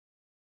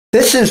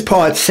This is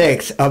part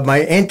 6 of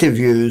my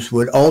interviews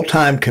with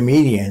old-time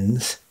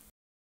comedians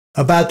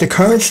about the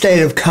current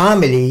state of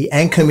comedy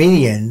and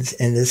comedians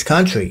in this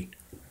country.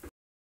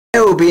 I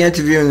will be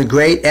interviewing the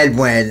great Ed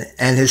Wynn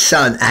and his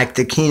son,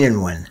 actor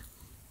Keenan Wynn.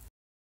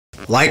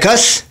 Like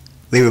us,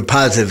 leave a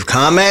positive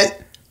comment,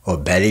 or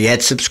better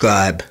yet,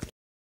 subscribe.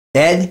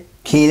 Ed,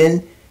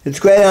 Keenan, it's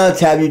a great honor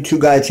to have you two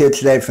guys here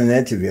today for an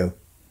interview.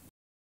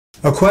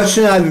 A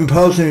question I've been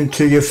posing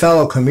to your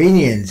fellow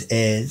comedians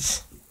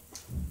is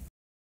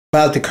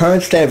about the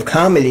current state of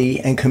comedy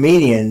and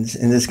comedians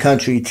in this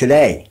country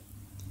today.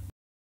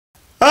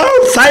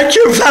 Oh, thank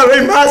you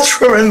very much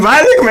for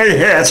inviting me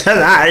here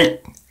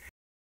tonight.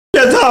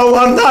 You know,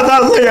 I'm not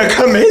only a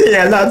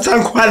comedian, I've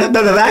done quite a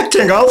bit of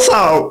acting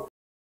also.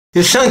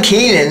 Your son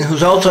Keenan,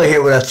 who's also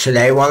here with us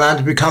today, went on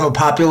to become a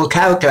popular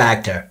character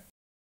actor.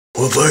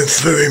 Well,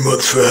 thanks very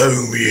much for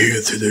having me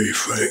here today,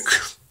 Frank.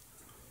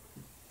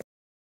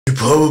 You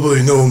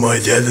probably know my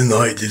dad and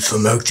I did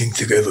some acting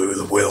together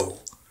as well.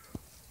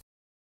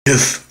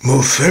 Yes,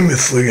 most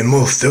famously and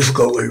most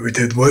difficultly, we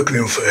did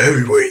Requiem for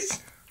Heavyweight.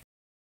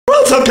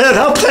 Well, it's a bit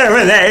up there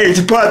in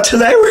age, but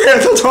today we're here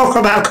to talk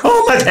about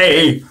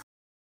comedy.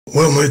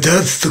 Well, my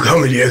dad's the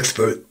comedy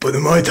expert, but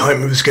in my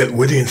time it was getting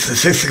witty and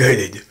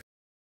sophisticated.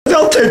 I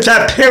don't think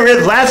that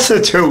period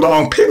lasted too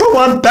long. People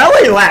want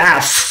belly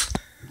laughs.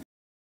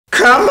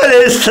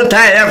 Comedies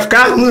today have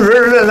gotten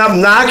rude and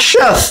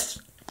obnoxious.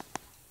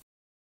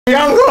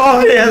 Younger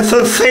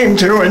audiences seem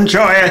to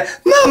enjoy it.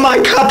 Not my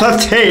cup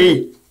of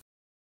tea.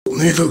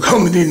 Neither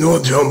comedy nor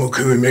drama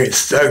can remain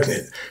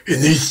stagnant.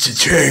 It needs to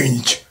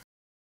change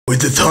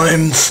with the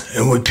times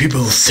and with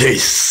people's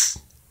tastes.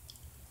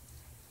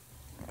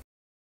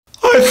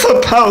 I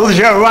suppose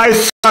you're right,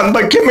 son,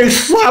 but give me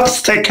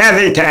slapstick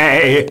any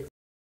day.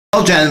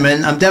 Well,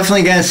 gentlemen, I'm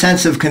definitely getting a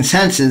sense of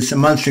consensus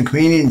amongst the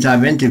comedians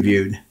I've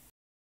interviewed.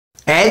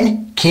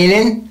 Ed,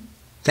 Keenan,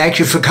 thank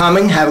you for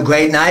coming. Have a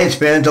great night. It's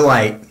been a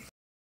delight.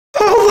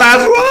 Oh,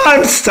 that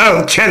rhymes,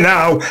 don't you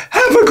know?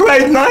 Have a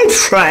great night,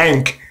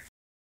 Frank.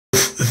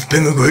 It's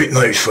been a great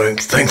night, Frank.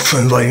 Thanks for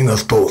inviting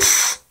us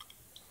both.